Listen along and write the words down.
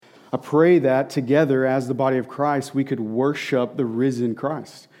I pray that together as the body of Christ, we could worship the risen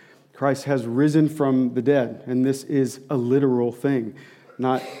Christ. Christ has risen from the dead, and this is a literal thing,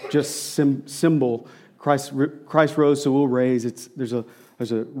 not just symbol. Christ rose, so we'll raise. There's a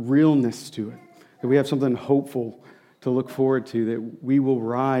realness to it, that we have something hopeful to look forward to, that we will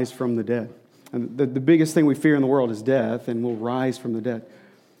rise from the dead. And the biggest thing we fear in the world is death, and we'll rise from the dead.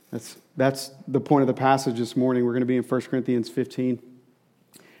 That's the point of the passage this morning. We're going to be in 1 Corinthians 15.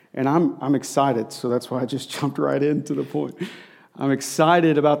 And I'm excited, so that's why I just jumped right into the point. I'm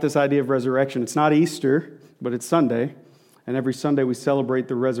excited about this idea of resurrection. It's not Easter, but it's Sunday. And every Sunday we celebrate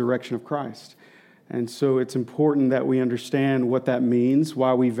the resurrection of Christ. And so it's important that we understand what that means,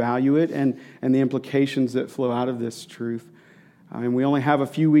 why we value it, and the implications that flow out of this truth. And we only have a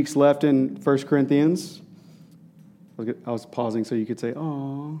few weeks left in 1 Corinthians. I was pausing so you could say,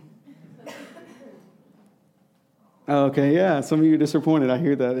 "Oh." Okay, yeah, some of you are disappointed. I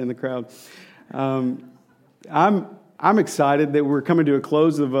hear that in the crowd. I'm excited that we're coming to a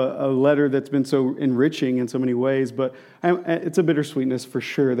close of a letter that's been so enriching in so many ways, but it's a bittersweetness for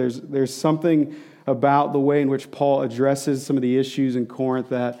sure. There's something about the way in which Paul addresses some of the issues in Corinth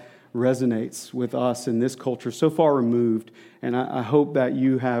that resonates with us in this culture so far removed. And I hope that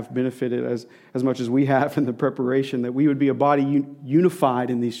you have benefited as much as we have in the preparation, that we would be a body unified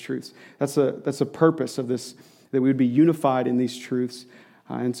in these truths. That's a purpose of this, that we would be unified in these truths.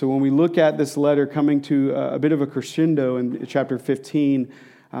 And so when we look at this letter coming to a bit of a crescendo in chapter 15,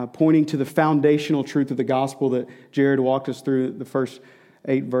 pointing to the foundational truth of the gospel that Jared walked us through the first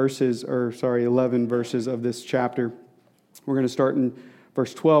 11 verses of this chapter. We're going to start in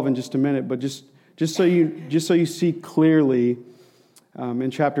verse 12 in just a minute, but just so you see clearly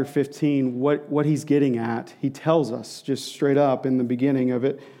in chapter 15 what he's getting at, he tells us just straight up in the beginning of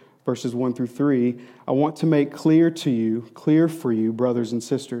it, verses 1 through 3, I want to make clear for you, brothers and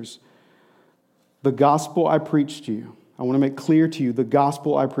sisters, the gospel I preached to you. I want to make clear to you the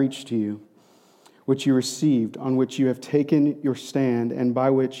gospel I preached to you, which you received, on which you have taken your stand, and by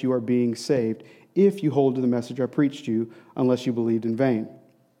which you are being saved, if you hold to the message I preached to you, unless you believed in vain.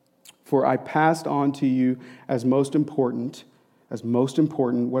 For I passed on to you as most important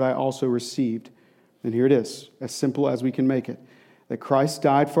what I also received. And here it is, as simple as we can make it. That Christ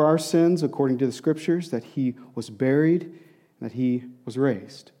died for our sins according to the Scriptures, that He was buried, and that He was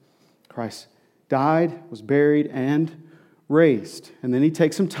raised. Christ died, was buried, and raised. And then he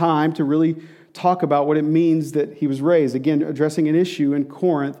takes some time to really talk about what it means that He was raised. Again, addressing an issue in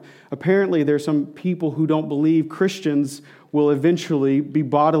Corinth. Apparently, there's some people who don't believe Christians will eventually be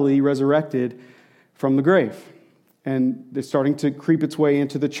bodily resurrected from the grave. And it's starting to creep its way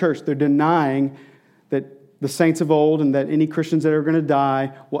into the church. They're denying that the saints of old and that any Christians that are going to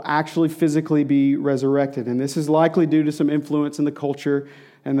die will actually physically be resurrected. And this is likely due to some influence in the culture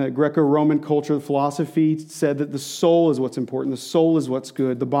and the Greco-Roman culture. The philosophy said that the soul is what's important. The soul is what's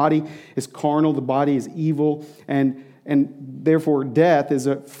good. The body is carnal. The body is evil. And therefore, death is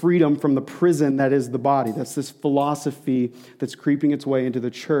a freedom from the prison that is the body. That's this philosophy that's creeping its way into the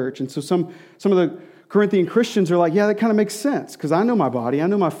church. And so some of the Corinthian Christians are like, yeah, that kind of makes sense, because I know my body, I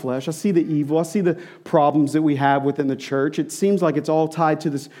know my flesh, I see the evil, I see the problems that we have within the church. It seems like it's all tied to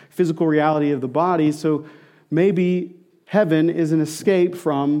this physical reality of the body, so maybe heaven is an escape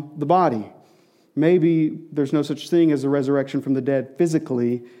from the body. Maybe there's no such thing as a resurrection from the dead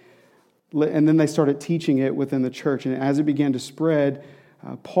physically. And then they started teaching it within the church. And as it began to spread,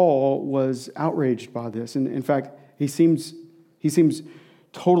 Paul was outraged by this. And in fact, he seems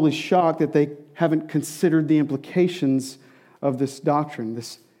totally shocked that they haven't considered the implications of this doctrine,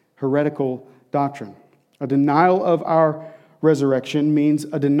 this heretical doctrine. A denial of our resurrection means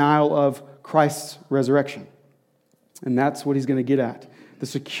a denial of Christ's resurrection. And that's what he's going to get at. The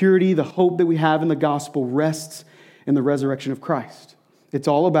security, the hope that we have in the gospel rests in the resurrection of Christ. It's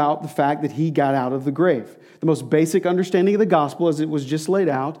all about the fact that He got out of the grave. The most basic understanding of the gospel, as it was just laid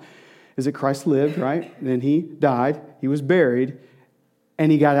out, is that Christ lived, right? And then He died, He was buried, and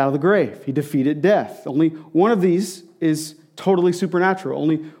He got out of the grave. He defeated death. Only one of these is totally supernatural.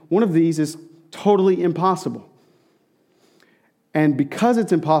 Only one of these is totally impossible. And because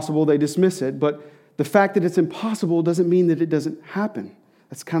it's impossible, they dismiss it. But the fact that it's impossible doesn't mean that it doesn't happen.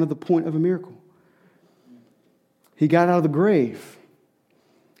 That's kind of the point of a miracle. He got out of the grave.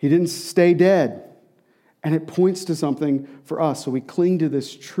 He didn't stay dead. And it points to something for us. So we cling to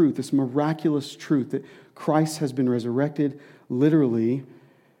this truth, this miraculous truth that Christ has been resurrected literally,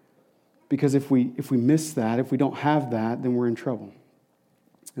 because if we miss that, if we don't have that, then we're in trouble.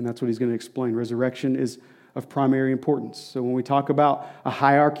 And that's what he's going to explain. Resurrection is of primary importance. So when we talk about a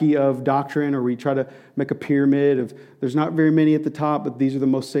hierarchy of doctrine, or we try to make a pyramid of, there's not very many at the top, but these are the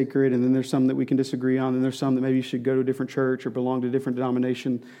most sacred, and then there's some that we can disagree on, and there's some that maybe you should go to a different church or belong to a different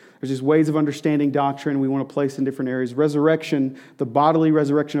denomination. There's just ways of understanding doctrine we want to place in different areas. Resurrection, the bodily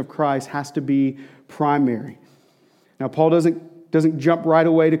resurrection of Christ, has to be primary. Now, Paul doesn't jump right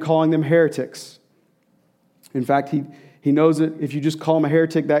away to calling them heretics. In fact, he knows that if you just call them a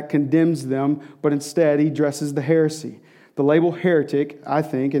heretic, that condemns them, but instead he addresses the heresy. The label heretic, I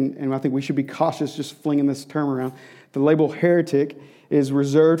think, and I think we should be cautious just flinging this term around, the label heretic is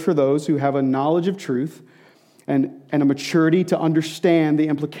reserved for those who have a knowledge of truth and a maturity to understand the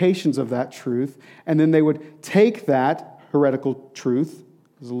implications of that truth, and then they would take that heretical truth,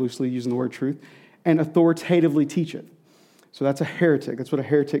 as loosely using the word truth, and authoritatively teach it. So that's a heretic. That's what a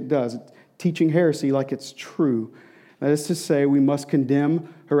heretic does. Teaching heresy like it's true. That is to say, we must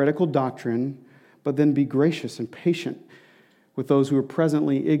condemn heretical doctrine, but then be gracious and patient with those who are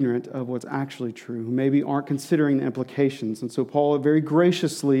presently ignorant of what's actually true, who maybe aren't considering the implications. And so Paul very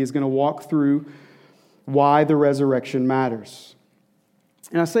graciously is going to walk through why the resurrection matters.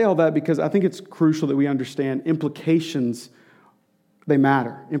 And I say all that because I think it's crucial that we understand implications, they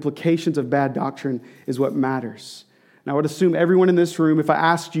matter. Implications of bad doctrine is what matters. Now, I would assume everyone in this room, if I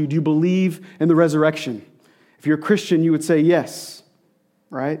asked you, do you believe in the resurrection? If you're a Christian, you would say yes,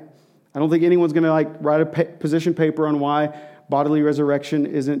 right? I don't think anyone's going to write a position paper on why bodily resurrection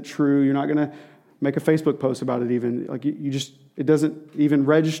isn't true. You're not going to make a Facebook post about it even. It doesn't even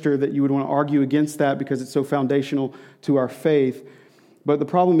register that you would want to argue against that because it's so foundational to our faith. But the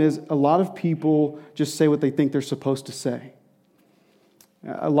problem is a lot of people just say what they think they're supposed to say.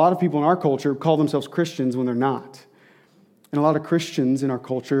 A lot of people in our culture call themselves Christians when they're not. And a lot of Christians in our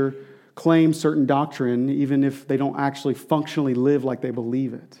culture claim certain doctrine even if they don't actually functionally live like they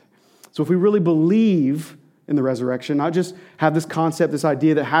believe it. So if we really believe in the resurrection, not just have this concept, this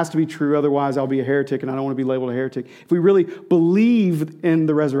idea that has to be true, otherwise I'll be a heretic and I don't want to be labeled a heretic. If we really believe in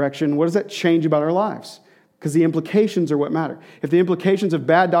the resurrection, what does that change about our lives? Because the implications are what matter. If the implications of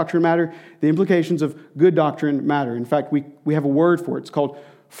bad doctrine matter, the implications of good doctrine matter. In fact, we have a word for it. It's called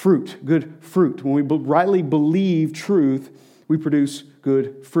fruit, good fruit. When we rightly believe truth, we produce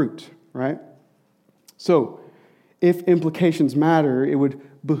good fruit, right? So, if implications matter, it would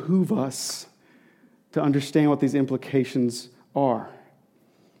behoove us to understand what these implications are.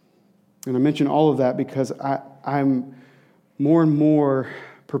 And I mention all of that because I'm more and more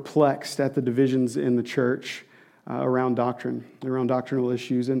perplexed at the divisions in the church around doctrine, around doctrinal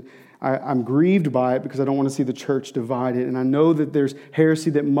issues. And I'm grieved by it because I don't want to see the church divided. And I know that there's heresy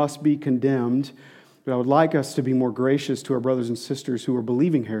that must be condemned, but I would like us to be more gracious to our brothers and sisters who are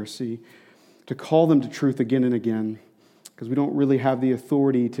believing heresy, to call them to truth again and again, because we don't really have the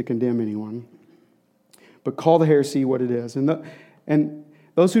authority to condemn anyone. But call the heresy what it is. And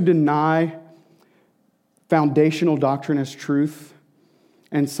those who deny foundational doctrine as truth,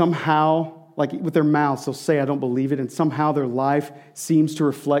 and somehow, like with their mouths, they'll say, I don't believe it, and somehow their life seems to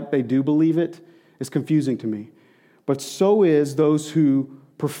reflect they do believe it, is confusing to me. But so is those who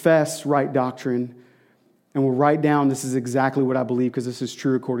profess right doctrine and will write down, this is exactly what I believe because this is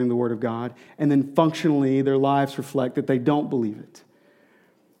true according to the Word of God, and then functionally their lives reflect that they don't believe it.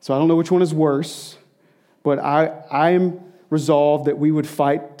 So I don't know which one is worse, but I am resolved that we would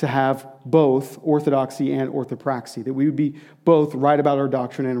fight to have both orthodoxy and orthopraxy, that we would be both right about our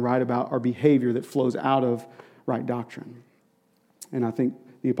doctrine and right about our behavior that flows out of right doctrine. And I think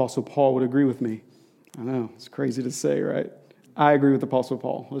the Apostle Paul would agree with me. I know, it's crazy to say, right? I agree with the Apostle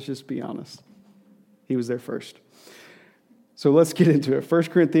Paul. Let's just be honest. He was there first. So let's get into it. 1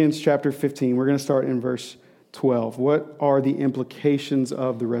 Corinthians chapter 15, we're going to start in verse 12. What are the implications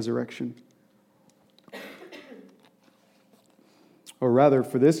of the resurrection? Or rather,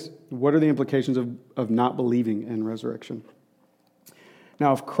 for this, what are the implications of not believing in resurrection?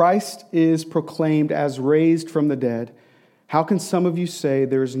 Now, if Christ is proclaimed as raised from the dead, how can some of you say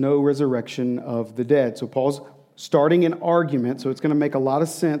there is no resurrection of the dead? So Paul's starting an argument, so it's going to make a lot of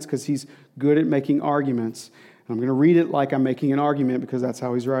sense because he's good at making arguments. And I'm going to read it like I'm making an argument because that's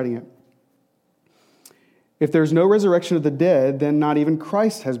how he's writing it. If there's no resurrection of the dead, then not even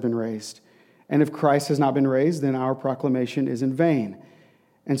Christ has been raised. And if Christ has not been raised, then our proclamation is in vain,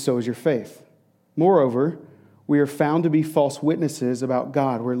 and so is your faith. Moreover, we are found to be false witnesses about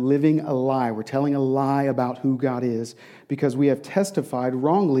God. We're living a lie. We're telling a lie about who God is because we have testified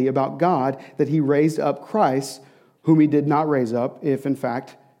wrongly about God that He raised up Christ, whom He did not raise up, if in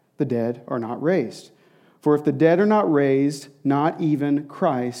fact the dead are not raised. For if the dead are not raised, not even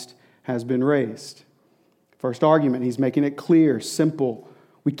Christ has been raised. First argument, he's making it clear, simple.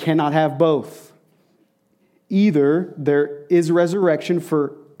 We cannot have both. Either there is resurrection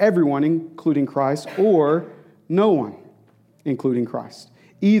for everyone, including Christ, or no one, including Christ.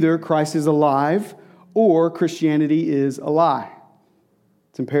 Either Christ is alive or Christianity is a lie.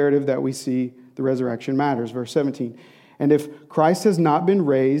 It's imperative that we see the resurrection matters. Verse 17. And if Christ has not been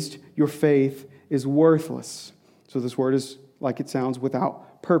raised, your faith is worthless. So this word is, like it sounds,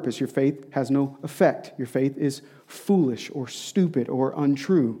 without purpose. Your faith has no effect. Your faith is foolish or stupid or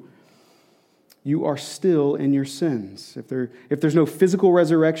untrue. You are still in your sins. If there's no physical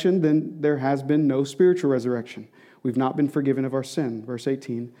resurrection, then there has been no spiritual resurrection. We've not been forgiven of our sin. Verse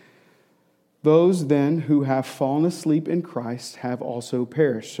 18. Those then who have fallen asleep in Christ have also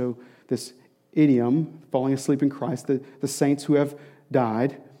perished. So this idiom, falling asleep in Christ, the saints who have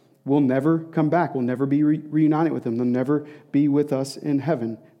died will never come back. We'll never be reunited with them. They'll never be with us in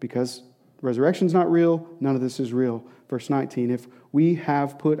heaven because resurrection's not real. None of this is real. Verse 19, if we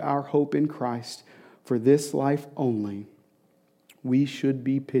have put our hope in Christ for this life only, we should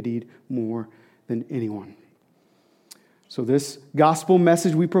be pitied more than anyone. So this gospel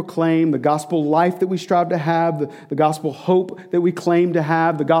message we proclaim, the gospel life that we strive to have, the gospel hope that we claim to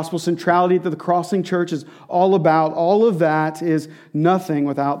have, the gospel centrality that the Crossing Church is all about, all of that is nothing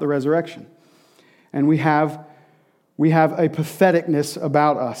without the resurrection. And we have a patheticness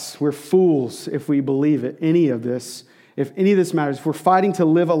about us. We're fools if we believe it, any of this. If any of this matters, if we're fighting to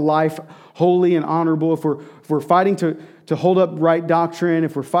live a life holy and honorable, if we're fighting to hold up right doctrine,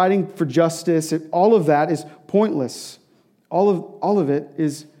 if we're fighting for justice, all of that is pointless. All of it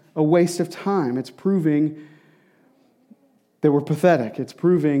is a waste of time. It's proving that we're pathetic. It's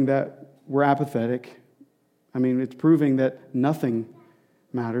proving that we're apathetic. It's proving that nothing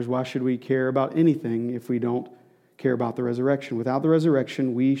matters. Why should we care about anything if we don't care about the resurrection? Without the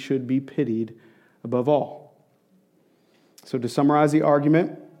resurrection, we should be pitied above all. So to summarize the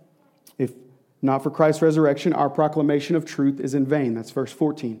argument, if not for Christ's resurrection, our proclamation of truth is in vain. That's verse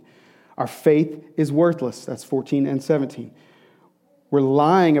 14. Our faith is worthless. That's 14 and 17. We're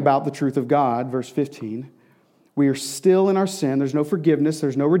lying about the truth of God. Verse 15. We are still in our sin. There's no forgiveness.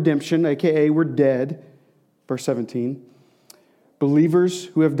 There's no redemption, a.k.a. we're dead. Verse 17. Believers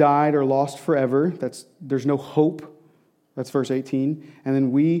who have died are lost forever. There's no hope. That's verse 18. And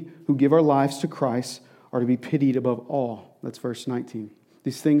then we who give our lives to Christ are to be pitied above all. That's verse 19.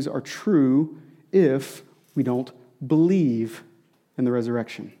 These things are true if we don't believe in the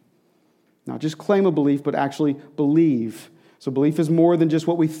resurrection. Not just claim a belief, but actually believe. So belief is more than just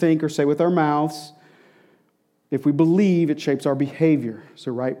what we think or say with our mouths. If we believe, it shapes our behavior.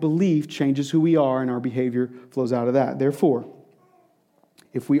 So right belief changes who we are, and our behavior flows out of that. Therefore,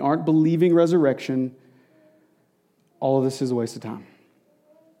 if we aren't believing resurrection, all of this is a waste of time.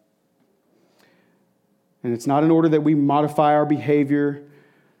 And it's not in order that we modify our behavior,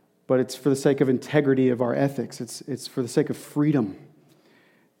 but it's for the sake of integrity of our ethics. It's for the sake of freedom.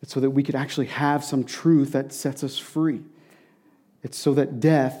 It's so that we could actually have some truth that sets us free. It's so that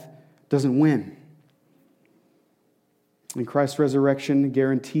death doesn't win. And Christ's resurrection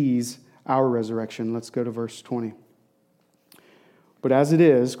guarantees our resurrection. Let's go to verse 20. But as it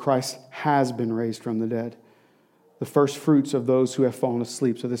is, Christ has been raised from the dead, the first fruits of those who have fallen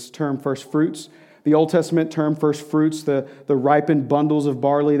asleep. So this term, first fruits, the Old Testament term, first fruits, the ripened bundles of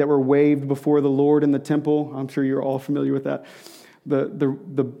barley that were waved before the Lord in the temple. I'm sure you're all familiar with that.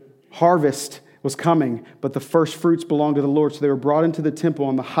 The harvest was coming, but the first fruits belonged to the Lord. So they were brought into the temple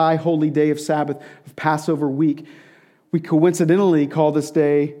on the high holy day of Sabbath of Passover week. We coincidentally call this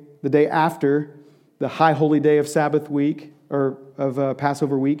day the day after the high holy day of Sabbath week, or of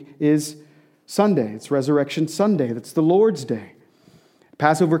Passover week, is Sunday. It's Resurrection Sunday. That's the Lord's Day.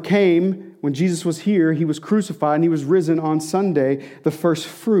 Passover came when Jesus was here. He was crucified and he was risen on Sunday, the first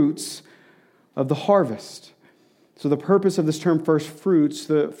fruits of the harvest. So the purpose of this term first fruits,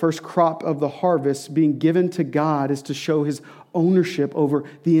 the first crop of the harvest being given to God, is to show his ownership over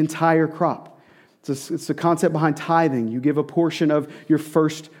the entire crop. It's the concept behind tithing. You give a portion of your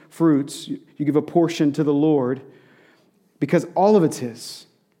first fruits. You give a portion to the Lord because all of it's his.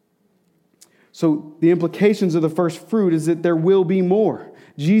 So the implications of the first fruit is that there will be more.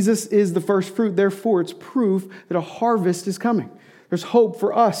 Jesus is the first fruit. Therefore, it's proof that a harvest is coming. There's hope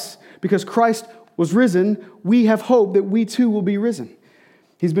for us. Because Christ was risen, we have hope that we too will be risen.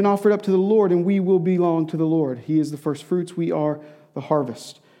 He's been offered up to the Lord, and we will belong to the Lord. He is the first fruits. We are the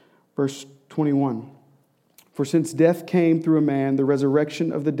harvest. Verse 21. For since death came through a man, the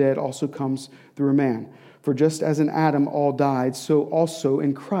resurrection of the dead also comes through a man. For just as in Adam all died, so also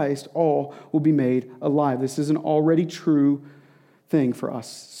in Christ all will be made alive. This is an already true thing for us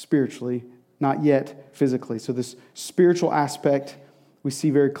spiritually, not yet physically. So this spiritual aspect we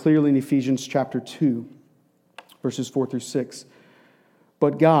see very clearly in Ephesians chapter 2. verses 4 through 6.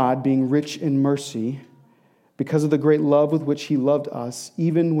 But God, being rich in mercy, because of the great love with which he loved us,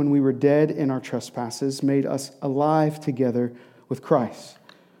 even when we were dead in our trespasses, made us alive together with Christ.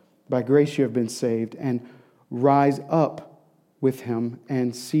 By grace you have been saved, and rise up with him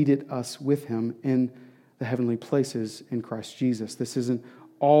and seated us with him in the heavenly places in Christ Jesus. This is an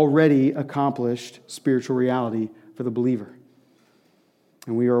already accomplished spiritual reality for the believer.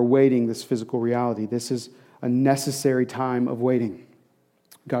 And we are awaiting this physical reality. This is a necessary time of waiting.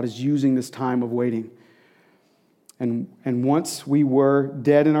 God is using this time of waiting. And once we were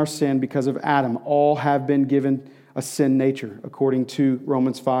dead in our sin because of Adam, all have been given a sin nature, according to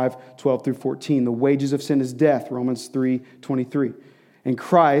Romans 5, 12 through 14. The wages of sin is death, Romans 3, 23. In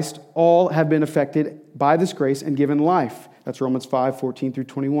Christ, all have been affected by this grace and given life. That's Romans 5, 14 through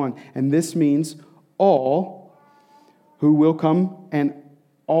 21. And this means all who will come, and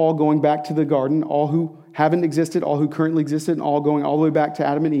all going back to the garden, all who haven't existed, all who currently existed, and all going all the way back to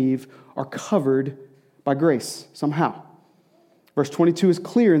Adam and Eve, are covered by grace somehow. Verse 22 is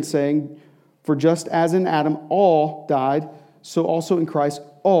clear in saying, for just as in Adam all died, so also in Christ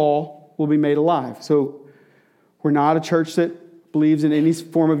all will be made alive. So we're not a church that believes in any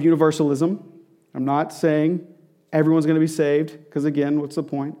form of universalism. I'm not saying everyone's going to be saved, because again, what's the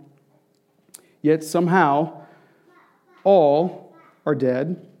point? Yet somehow all are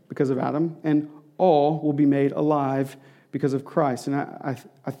dead because of Adam, and all will be made alive because of Christ. And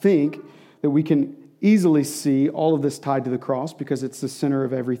I think that we can easily see all of this tied to the cross because it's the center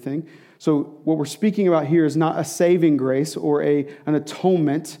of everything. So what we're speaking about here is not a saving grace or an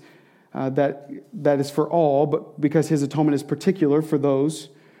atonement that is for all, but because his atonement is particular for those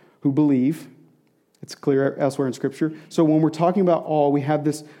who believe. It's clear elsewhere in Scripture. So when we're talking about all, we have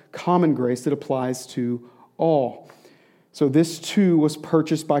this common grace that applies to all. So this too was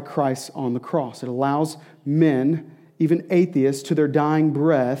purchased by Christ on the cross. It allows men, even atheists, to their dying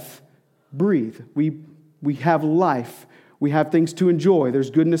breath, breathe. We have life. We have things to enjoy. There's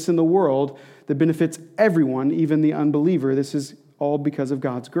goodness in the world that benefits everyone, even the unbeliever. This is all because of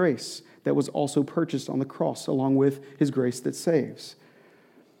God's grace that was also purchased on the cross, along with his grace that saves.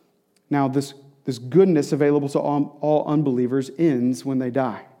 Now, this goodness available to all unbelievers ends when they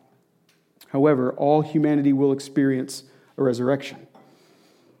die. However, all humanity will experience a resurrection.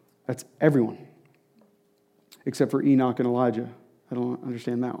 That's everyone, except for Enoch and Elijah. I don't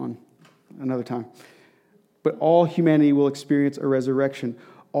understand that one. Another time. But all humanity will experience a resurrection.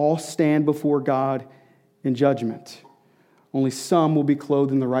 All stand before God in judgment. Only some will be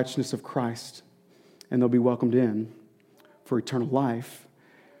clothed in the righteousness of Christ, and they'll be welcomed in for eternal life.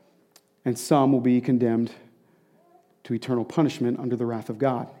 And some will be condemned to eternal punishment under the wrath of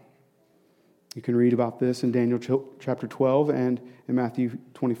God. You can read about this in Daniel chapter 12 and in Matthew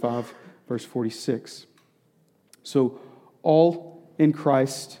 25, verse 46. So all in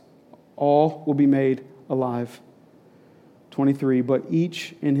Christ, all will be made alive. 23, but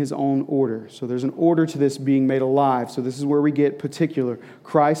each in his own order. So there's an order to this being made alive. So this is where we get particular.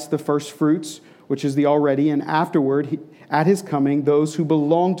 Christ, the first fruits, which is the already, and afterward, at his coming, those who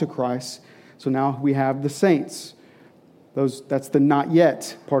belong to Christ. So now we have the saints. That's the not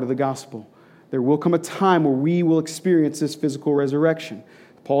yet part of the gospel. There will come a time where we will experience this physical resurrection.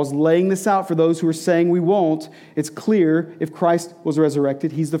 Paul's laying this out for those who are saying we won't. It's clear if Christ was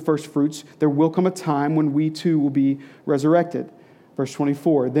resurrected, he's the first fruits. There will come a time when we too will be resurrected. Verse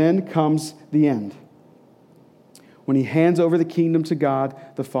 24, then comes the end. When he hands over the kingdom to God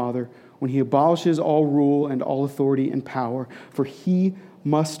the Father, when he abolishes all rule and all authority and power, for he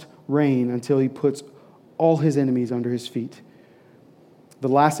must reign until he puts all his enemies under his feet. The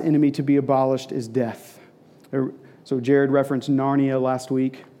last enemy to be abolished is death. So Jared referenced Narnia last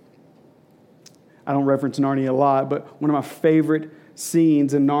week. I don't reference Narnia a lot, but one of my favorite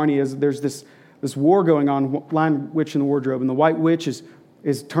scenes in Narnia is there's this war going on, Lion Witch in the Wardrobe, and the White Witch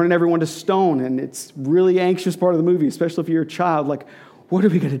is turning everyone to stone, and it's really anxious part of the movie, especially if you're a child. Like, what are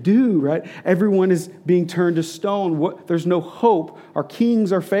we going to do, right? Everyone is being turned to stone. There's no hope. Our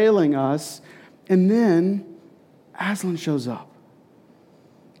kings are failing us. And then Aslan shows up.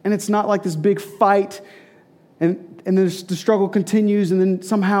 And it's not like this big fight, and then the struggle continues, and then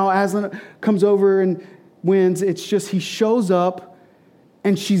somehow Aslan comes over and wins. It's just he shows up,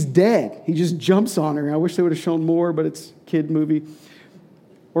 and she's dead. He just jumps on her. I wish they would have shown more, but it's a kid movie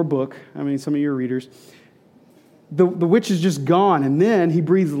or book. I mean, some of your readers. The witch is just gone, and then he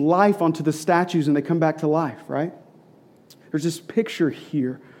breathes life onto the statues, and they come back to life, right? There's this picture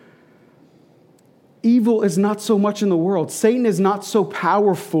here. Evil is not so much in the world. Satan is not so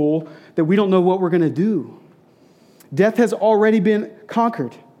powerful that we don't know what we're going to do. Death has already been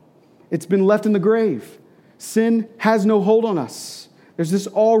conquered. It's been left in the grave. Sin has no hold on us. There's this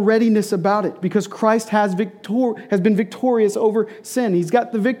alreadiness about it because Christ has been victorious over sin. He's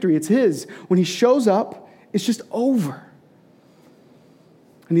got the victory. It's his. When he shows up, it's just over.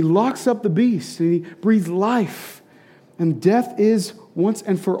 And he locks up the beast and he breathes life. And death is once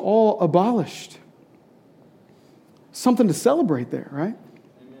and for all abolished. Something to celebrate there, right?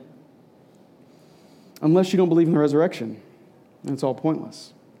 Amen. Unless you don't believe in the resurrection, then it's all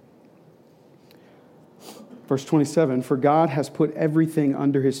pointless. Verse 27, for God has put everything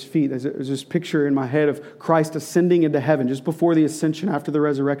under his feet. There's this picture in my head of Christ ascending into heaven just before the ascension, after the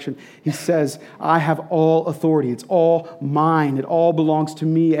resurrection. He says, I have all authority. It's all mine. It all belongs to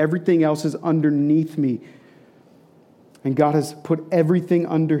me. Everything else is underneath me. And God has put everything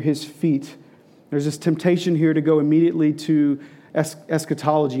under his feet. There's this temptation here to go immediately to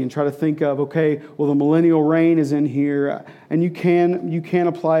eschatology and try to think of, okay, well, the millennial reign is in here, and you can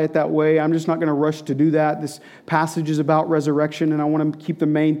apply it that way. I'm just not going to rush to do that. This passage is about resurrection, and I want to keep the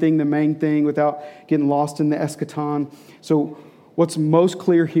main thing without getting lost in the eschaton. So what's most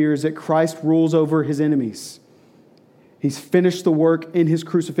clear here is that Christ rules over his enemies. He's finished the work in his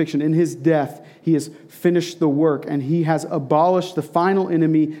crucifixion, in his death. He has finished the work, and he has abolished the final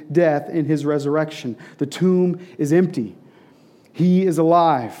enemy, death, in his resurrection. The tomb is empty. He is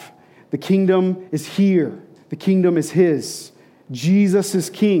alive. The kingdom is here. The kingdom is his. Jesus is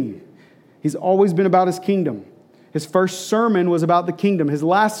king. He's always been about his kingdom. His first sermon was about the kingdom. His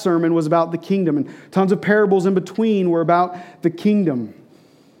last sermon was about the kingdom. And tons of parables in between were about the kingdom.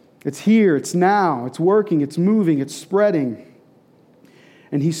 It's here. It's now. It's working. It's moving. It's spreading.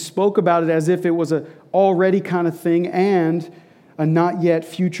 And he spoke about it as if it was an already kind of thing and a not yet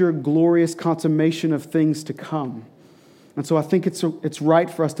future glorious consummation of things to come. And so I think it's right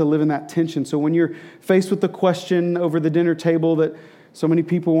for us to live in that tension. So when you're faced with the question over the dinner table that so many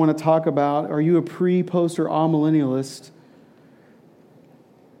people want to talk about, are you a pre, post, or amillennialist?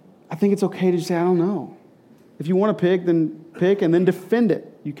 I think it's okay to just say, I don't know. If you want to pick, then pick and then defend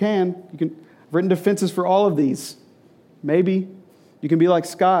it. You can. I've written defenses for all of these. Maybe. You can be like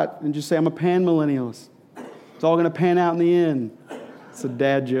Scott and just say, I'm a pan-millennialist. It's all going to pan out in the end. It's a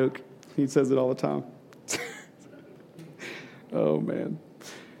dad joke. He says it all the time. Oh, man.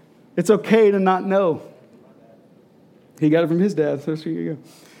 It's okay to not know. He got it from his dad, so here you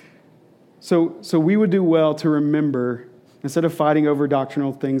go. So we would do well to remember, instead of fighting over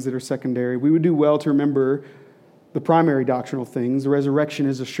doctrinal things that are secondary, we would do well to remember the primary doctrinal things. The resurrection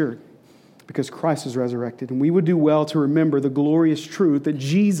is assured because Christ is resurrected. And we would do well to remember the glorious truth that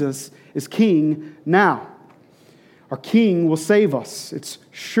Jesus is king now. Our king will save us. It's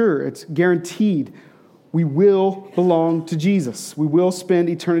sure. It's guaranteed. We will belong to Jesus. We will spend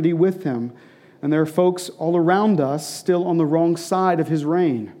eternity with him. And there are folks all around us still on the wrong side of his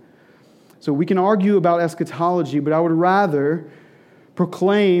reign. So we can argue about eschatology, but I would rather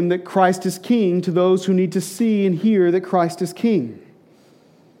proclaim that Christ is king to those who need to see and hear that Christ is king.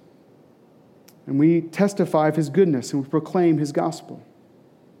 And we testify of his goodness and we proclaim his gospel.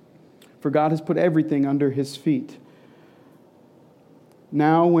 For God has put everything under his feet.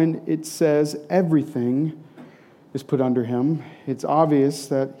 Now, when it says everything is put under him, it's obvious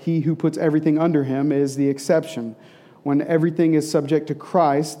that he who puts everything under him is the exception. When everything is subject to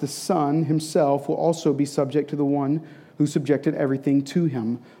Christ, the Son himself will also be subject to the one who subjected everything to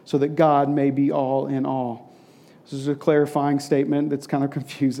him, so that God may be all in all. This is a clarifying statement that's kind of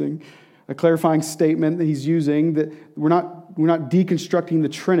confusing. A clarifying statement that he's using that we're not deconstructing the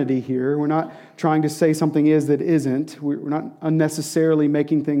Trinity here. We're not trying to say something is that isn't. We're not unnecessarily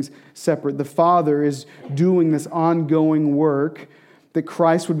making things separate. The Father is doing this ongoing work that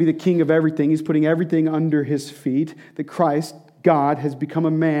Christ would be the king of everything. He's putting everything under his feet. That Christ, God, has become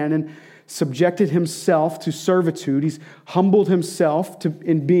a man and subjected himself to servitude. He's humbled himself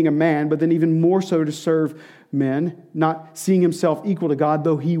in being a man, but then even more so to serve men, not seeing himself equal to God,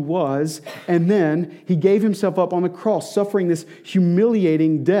 though he was. And then he gave himself up on the cross, suffering this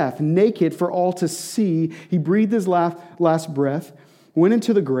humiliating death, naked for all to see. He breathed his last breath, went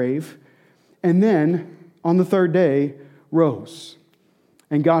into the grave, and then on the third day rose.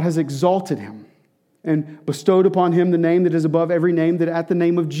 And God has exalted him and bestowed upon him the name that is above every name, that at the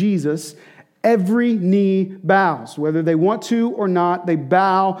name of Jesus, every knee bows. Whether they want to or not, they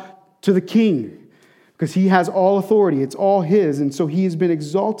bow to the King. Because he has all authority. It's all his. And so he has been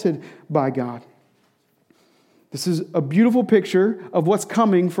exalted by God. This is a beautiful picture of what's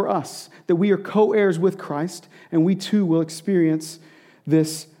coming for us. That we are co-heirs with Christ. And we too will experience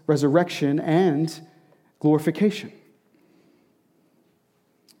this resurrection and glorification.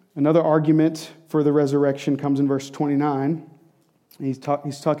 Another argument for the resurrection comes in verse 29. He's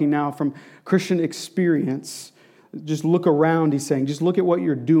talking now from Christian experience. Just look around, he's saying. Just look at what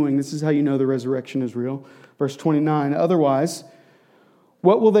you're doing. This is how you know the resurrection is real. Verse 29, otherwise,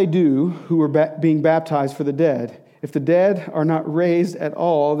 what will they do who are being baptized for the dead? If the dead are not raised at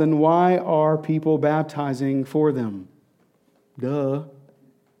all, then why are people baptizing for them? Duh.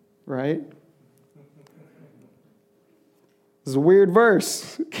 Right? This is a weird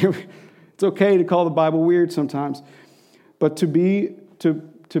verse. It's okay to call the Bible weird sometimes. But to be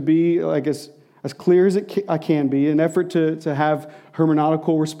like as clear as I can be, an effort to have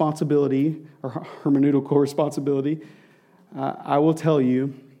hermeneutical responsibility, I will tell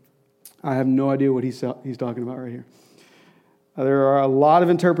you, I have no idea what he's talking about right here. There are a lot of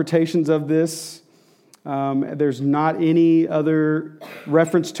interpretations of this. There's not any other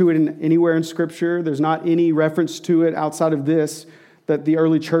reference to it anywhere in Scripture. There's not any reference to it outside of this, that the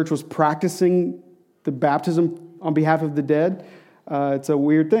early church was practicing the baptism on behalf of the dead. It's a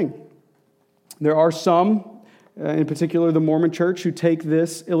weird thing. There are some, in particular the Mormon church, who take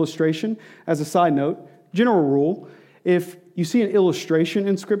this illustration. As a side note, general rule, if you see an illustration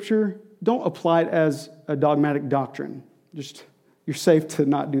in Scripture, don't apply it as a dogmatic doctrine. You're safe to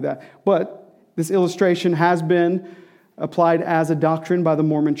not do that. But this illustration has been applied as a doctrine by the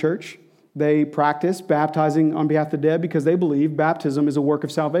Mormon church. They practice baptizing on behalf of the dead because they believe baptism is a work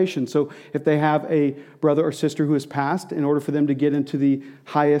of salvation. So if they have a brother or sister who has passed, in order for them to get into the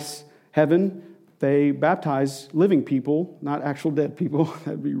highest heaven, they baptize living people, not actual dead people.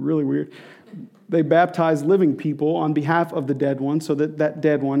 That'd be really weird. They baptize living people on behalf of the dead one so that that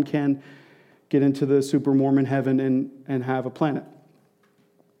dead one can get into the super Mormon heaven and have a planet.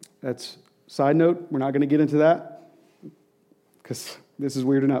 That's side note. We're not going to get into that because this is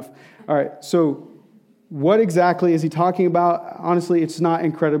weird enough. All right, so what exactly is he talking about? Honestly, it's not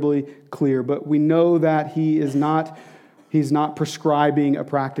incredibly clear, but we know that he's not prescribing a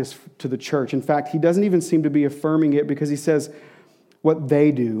practice to the church. In fact, he doesn't even seem to be affirming it because he says what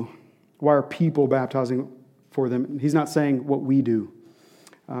they do. Why are people baptizing for them? He's not saying what we do.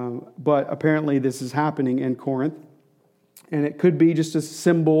 But apparently this is happening in Corinth. And it could be just a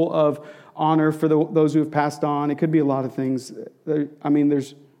symbol of honor for those who have passed on. It could be a lot of things.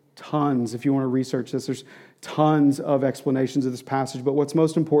 There's tons, if you want to research this, there's tons of explanations of this passage. But what's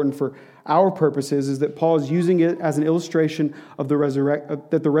most important for our purposes is that Paul is using it as an illustration of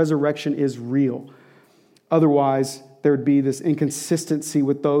that the resurrection is real. Otherwise, there would be this inconsistency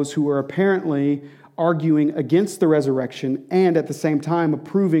with those who are apparently arguing against the resurrection and at the same time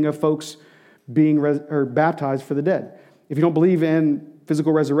approving of folks being baptized for the dead. If you don't believe in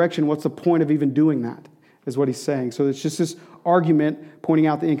physical resurrection, what's the point of even doing that, is what he's saying. So it's just this argument pointing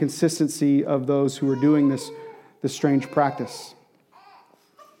out the inconsistency of those who are doing this strange practice.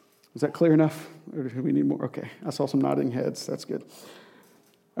 Is that clear enough? Or do we need more? Okay, I saw some nodding heads. That's good.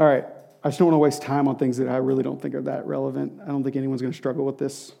 All right. I just don't want to waste time on things that I really don't think are that relevant. I don't think anyone's going to struggle with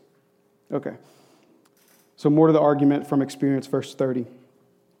this. Okay. So more to the argument from experience, verse 30.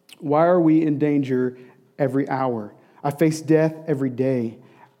 Why are we in danger every hour? I face death every day.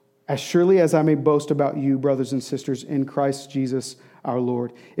 As surely as I may boast about you, brothers and sisters, in Christ Jesus our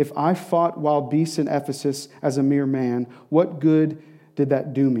Lord. If I fought wild beasts in Ephesus as a mere man, what good did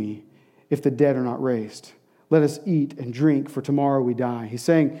that do me if the dead are not raised? Let us eat and drink, for tomorrow we die. He's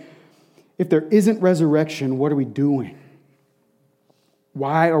saying, if there isn't resurrection, what are we doing?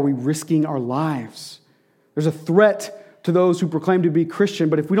 Why are we risking our lives? There's a threat to those who proclaim to be Christian,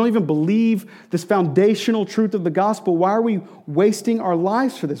 but if we don't even believe this foundational truth of the gospel, why are we wasting our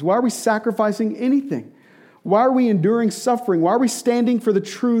lives for this? Why are we sacrificing anything? Why are we enduring suffering? Why are we standing for the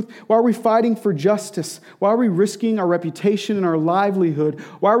truth? Why are we fighting for justice? Why are we risking our reputation and our livelihood?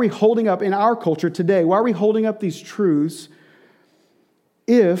 Why are we holding up in our culture today? Why are we holding up these truths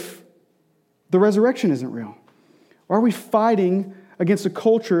if the resurrection isn't real? Why are we fighting against a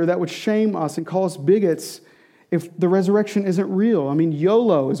culture that would shame us and call us bigots if the resurrection isn't real? I mean,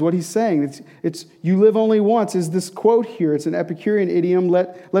 YOLO is what he's saying. It's you live only once is this quote here. It's an Epicurean idiom.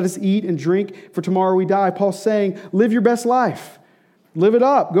 Let us eat and drink, for tomorrow we die. Paul's saying, live your best life. Live it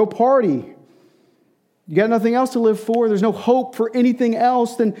up. Go party. You got nothing else to live for. There's no hope for anything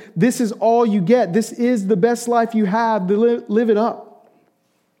else. Then this is all you get. This is the best life you have. Live it up.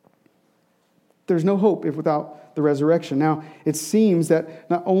 There's no hope without the resurrection. Now, it seems that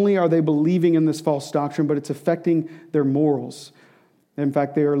not only are they believing in this false doctrine, but it's affecting their morals. In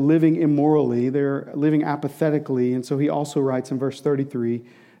fact, they are living immorally. They're living apathetically. And so he also writes in verse 33,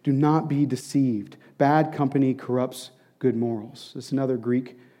 do not be deceived. Bad company corrupts good morals. This is another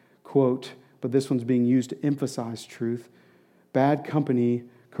Greek quote, but this one's being used to emphasize truth. Bad company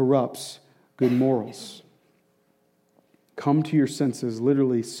corrupts good morals. Come to your senses,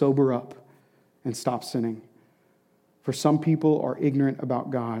 literally sober up and stop sinning. For some people are ignorant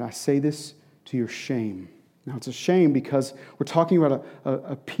about God. I say this to your shame. Now, it's a shame because we're talking about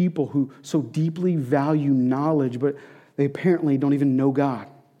a people who so deeply value knowledge, but they apparently don't even know God.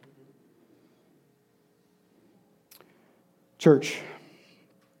 Church,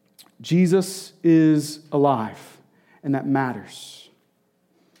 Jesus is alive, and that matters.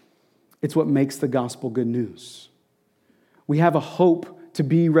 It's what makes the gospel good news. We have a hope to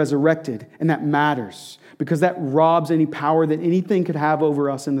be resurrected, and that matters because that robs any power that anything could have over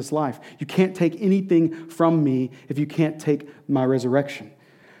us in this life. You can't take anything from me if you can't take my resurrection.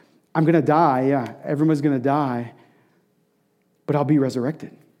 I'm going to die, yeah, everyone's going to die, but I'll be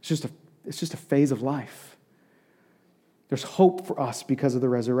resurrected. It's just a phase of life. There's hope for us because of the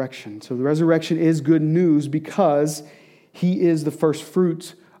resurrection. So the resurrection is good news because he is the first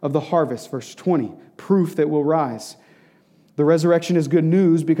fruit of the harvest. Verse 20, proof that we'll rise. The resurrection is good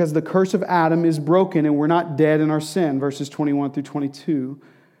news because the curse of Adam is broken and we're not dead in our sin. Verses 21 through 22.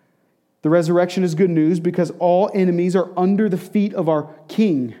 The resurrection is good news because all enemies are under the feet of our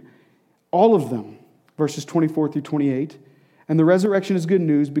King. All of them. Verses 24 through 28. And the resurrection is good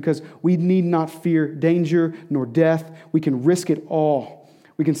news because we need not fear danger nor death. We can risk it all.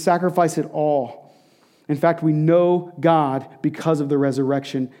 We can sacrifice it all. In fact, we know God because of the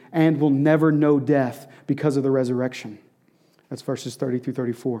resurrection and will never know death because of the resurrection. That's verses 30 through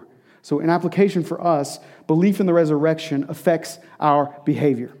 34. So in application for us, belief in the resurrection affects our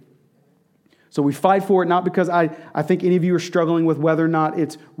behavior. So we fight for it not because I think any of you are struggling with whether or not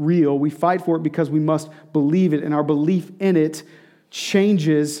it's real. We fight for it because we must believe it, and our belief in it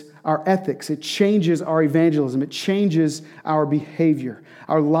changes our ethics. It changes our evangelism. It changes our behavior.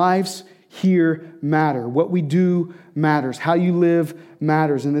 Our lives here matter. What we do matters. How you live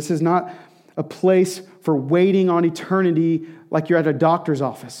matters. And this is not a place for waiting on eternity like you're at a doctor's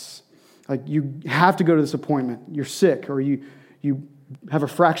office. Like you have to go to this appointment. You're sick or you have a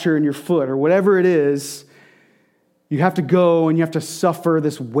fracture in your foot or whatever it is. You have to go and you have to suffer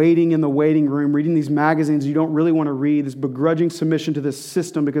this waiting in the waiting room, reading these magazines you don't really want to read, this begrudging submission to this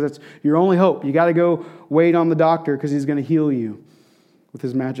system because that's your only hope. You got to go wait on the doctor because he's going to heal you with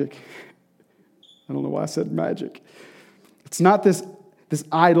his magic. I don't know why I said magic. It's not this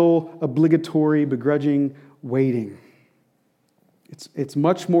idle, obligatory, begrudging waiting. It's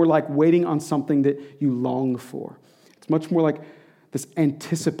much more like waiting on something that you long for. It's much more like this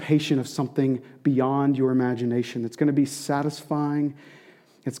anticipation of something beyond your imagination. It's going to be satisfying.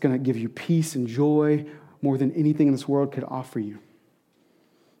 It's going to give you peace and joy more than anything in this world could offer you.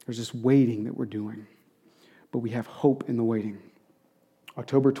 There's this waiting that we're doing, but we have hope in the waiting.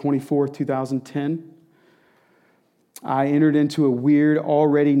 October 24th, 2010, I entered into a weird,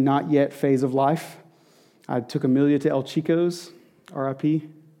 already not yet phase of life. I took Amelia to El Chico's, R.I.P.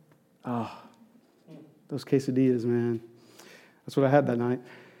 Those quesadillas, man. That's what I had that night.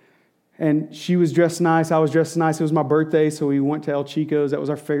 And she was dressed nice. I was dressed nice. It was my birthday, so we went to El Chico's. That was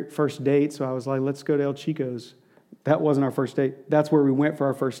our first date, so I was like, let's go to El Chico's. That wasn't our first date. That's where we went for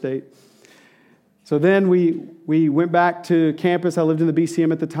our first date. So then we went back to campus. I lived in the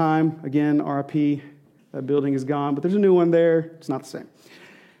BCM at the time. Again, RIP. That building is gone, but there's a new one there. It's not the same.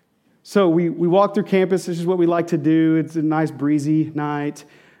 So we walked through campus. This is what we like to do. It's a nice breezy night.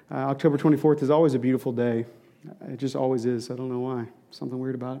 October 24th is always a beautiful day. It just always is. I don't know why. Something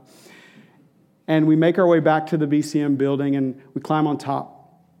weird about it. And we make our way back to the BCM building, and we climb on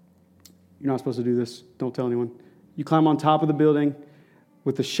top. You're not supposed to do this. Don't tell anyone. You climb on top of the building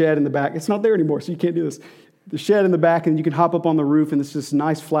with the shed in the back. It's not there anymore, so you can't do this. The shed in the back, and you can hop up on the roof, and it's this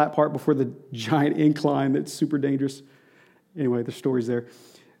nice flat part before the giant incline that's super dangerous. Anyway, the story's there.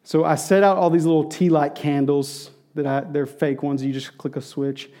 So I set out all these little tea light candles they're fake ones. You just click a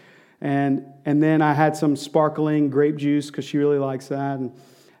switch. And then I had some sparkling grape juice because she really likes that.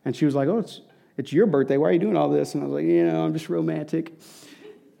 And she was like, oh, it's your birthday. Why are you doing all this? And I was like, I'm just romantic.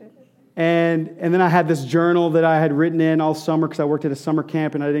 And then I had this journal that I had written in all summer because I worked at a summer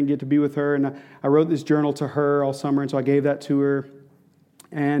camp and I didn't get to be with her. And I wrote this journal to her all summer, and so I gave that to her.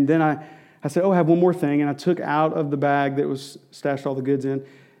 And then I said, I have one more thing. And I took out of the bag that was stashed all the goods in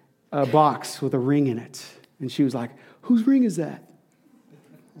a box with a ring in it. And she was like, whose ring is that?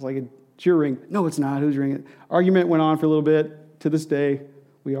 I was like, it's your ring. No, it's not. Whose ring? Argument went on for a little bit. To this day,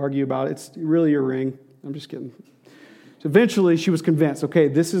 we argue about it. It's really your ring. I'm just kidding. So eventually, she was convinced, okay,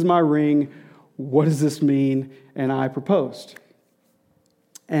 this is my ring. What does this mean? And I proposed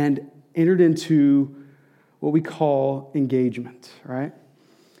and entered into what we call engagement, right?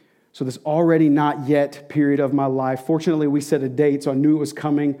 So this already not yet period of my life, fortunately we set a date, so I knew it was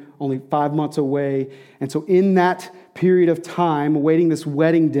coming, only 5 months away. And so in that period of time, awaiting this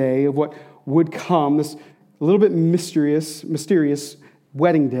wedding day of what would come, this a little bit mysterious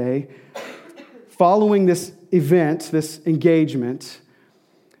wedding day, following this event, this engagement,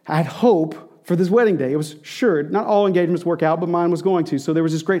 I had hope for this wedding day. It was sure, not all engagements work out, but mine was going to. So there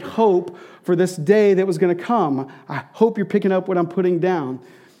was this great hope for this day that was going to come. I hope you're picking up what I'm putting down.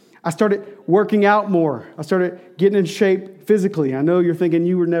 I started working out more. I started getting in shape physically. I know you're thinking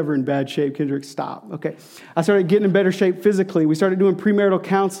you were never in bad shape, Kendrick. Stop. Okay. I started getting in better shape physically. We started doing premarital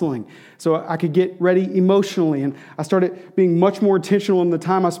counseling so I could get ready emotionally. And I started being much more intentional in the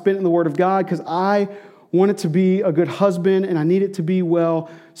time I spent in the Word of God because I wanted to be a good husband and I needed to be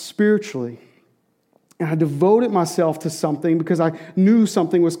well spiritually. And I devoted myself to something because I knew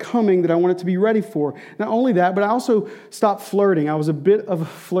something was coming that I wanted to be ready for. Not only that, but I also stopped flirting. I was a bit of a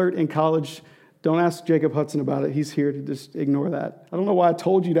flirt in college. Don't ask Jacob Hudson about it. He's here to just ignore that. I don't know why I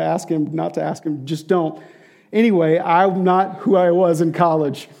told you to ask him, not to ask him. Just don't. Anyway, I'm not who I was in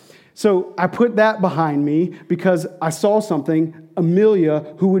college. So I put that behind me because I saw something,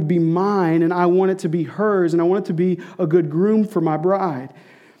 Amelia, who would be mine, and I wanted to be hers, and I wanted to be a good groom for my bride.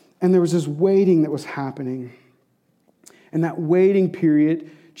 And there was this waiting that was happening. And that waiting period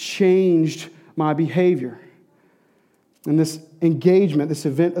changed my behavior. And this engagement, this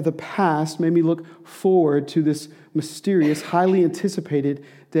event of the past, made me look forward to this mysterious, highly anticipated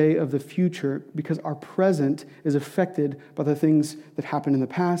day of the future because our present is affected by the things that happened in the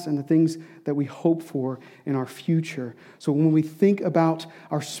past and the things that we hope for in our future. So when we think about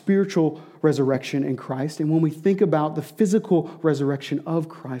our spiritual resurrection in Christ and when we think about the physical resurrection of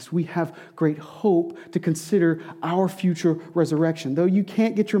Christ, we have great hope to consider our future resurrection. Though you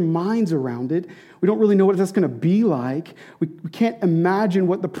can't get your minds around it, we don't really know what that's going to be like. We can't imagine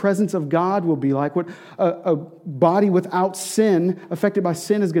what the presence of God will be like, what a body without sin, affected by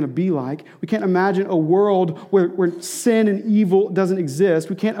sin, is going to be like. We can't imagine a world where sin and evil doesn't exist.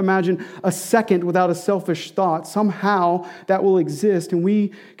 We can't imagine a second without a selfish thought. Somehow that will exist, and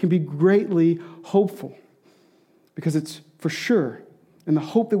we can be greatly hopeful because it's for sure. And the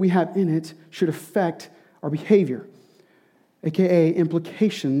hope that we have in it should affect our behavior, aka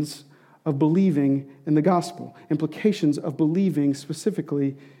implications of believing in the gospel, implications of believing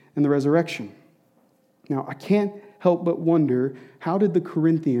specifically in the resurrection. Now, I can't help but wonder, how did the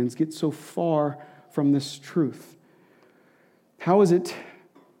Corinthians get so far from this truth? How is it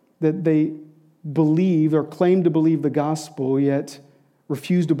that they believe or claim to believe the gospel, yet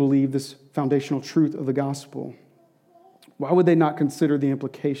refuse to believe this foundational truth of the gospel? Why would they not consider the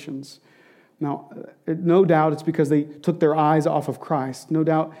implications? Now, no doubt it's because they took their eyes off of Christ. No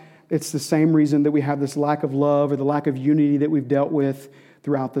doubt it's the same reason that we have this lack of love or the lack of unity that we've dealt with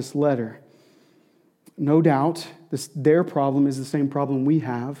throughout this letter. No doubt their problem is the same problem we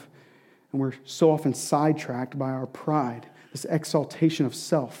have, and we're so often sidetracked by our pride, this exaltation of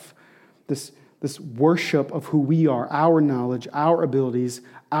self, this worship of who we are, our knowledge, our abilities,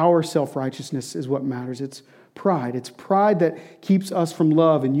 our self-righteousness is what matters. It's pride. It's pride that keeps us from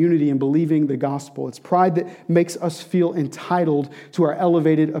love and unity and believing the gospel. It's pride that makes us feel entitled to our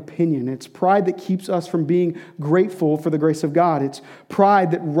elevated opinion. It's pride that keeps us from being grateful for the grace of God. It's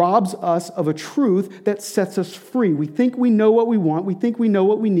pride that robs us of a truth that sets us free. We think we know what we want. We think we know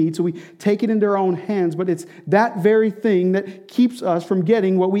what we need, so we take it into our own hands, but it's that very thing that keeps us from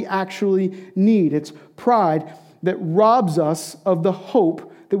getting what we actually need. It's pride that robs us of the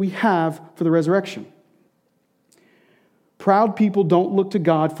hope that we have for the resurrection. Proud people don't look to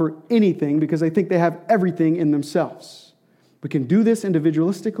God for anything because they think they have everything in themselves. We can do this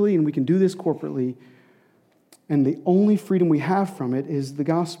individualistically and we can do this corporately. And the only freedom we have from it is the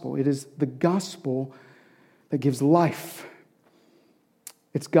gospel. It is the gospel that gives life.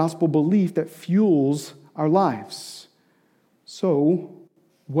 It's gospel belief that fuels our lives. So,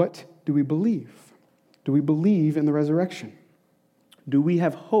 what do we believe? Do we believe in the resurrection? Do we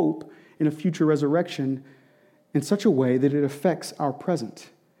have hope in a future resurrection in such a way that it affects our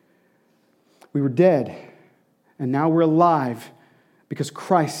present? We were dead, and now we're alive because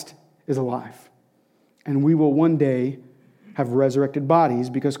Christ is alive. And we will one day have resurrected bodies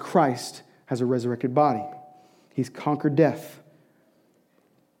because Christ has a resurrected body. He's conquered death.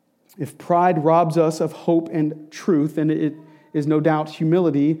 If pride robs us of hope and truth, then it is no doubt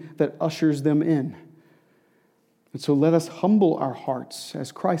humility that ushers them in. And so let us humble our hearts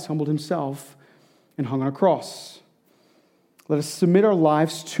as Christ humbled himself and hung on a cross. Let us submit our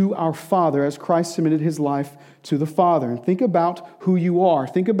lives to our Father as Christ submitted his life to the Father. And think about who you are.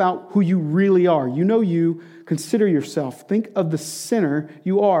 Think about who you really are. You know you. Consider yourself. Think of the sinner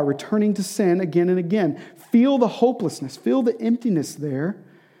you are, returning to sin again and again. Feel the hopelessness. Feel the emptiness there.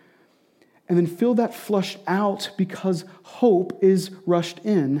 And then feel that flushed out because hope is rushed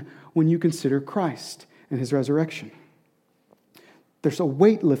in when you consider Christ and his resurrection. There's a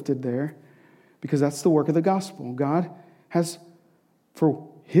weight lifted there because that's the work of the gospel. God has, for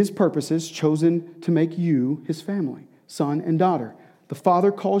his purposes, chosen to make you his family, son and daughter. The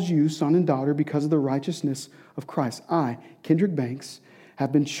Father calls you son and daughter because of the righteousness of Christ. I, Kendrick Banks,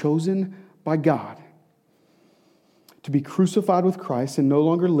 have been chosen by God to be crucified with Christ and no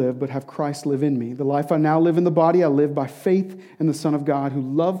longer live, but have Christ live in me. The life I now live in the body, I live by faith in the Son of God who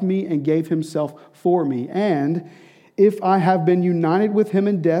loved me and gave himself for me. And if I have been united with him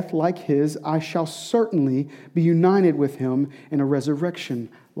in death like his, I shall certainly be united with him in a resurrection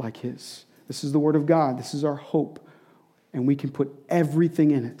like his. This is the word of God. This is our hope. And we can put everything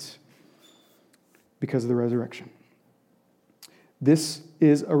in it because of the resurrection. This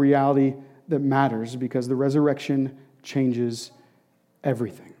is a reality that matters because the resurrection changes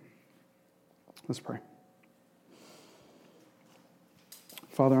everything. Let's pray.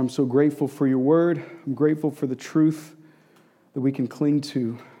 Father, I'm so grateful for your word. I'm grateful for the truth that we can cling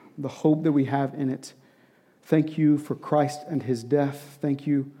to, the hope that we have in it. Thank you for Christ and his death. Thank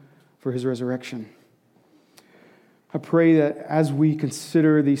you for his resurrection. I pray that as we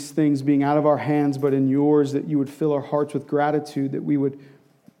consider these things being out of our hands but in yours, that you would fill our hearts with gratitude, that we would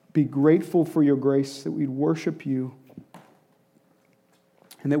be grateful for your grace, that we'd worship you,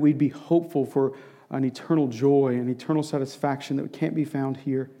 and that we'd be hopeful for an eternal joy and eternal satisfaction that can't be found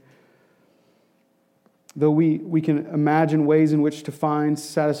here. Though we can imagine ways in which to find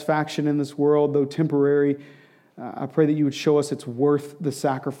satisfaction in this world, though temporary, I pray that you would show us it's worth the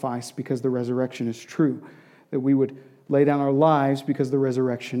sacrifice because the resurrection is true, that we would lay down our lives because the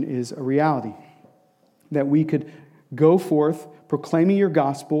resurrection is a reality, that we could go forth proclaiming your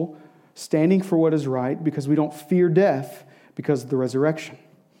gospel, standing for what is right because we don't fear death because of the resurrection.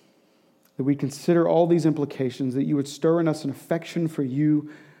 That we consider all these implications, that you would stir in us an affection for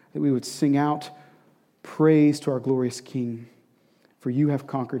you, that we would sing out praise to our glorious King, for you have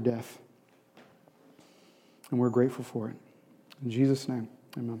conquered death. And we're grateful for it. In Jesus' name,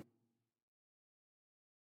 amen.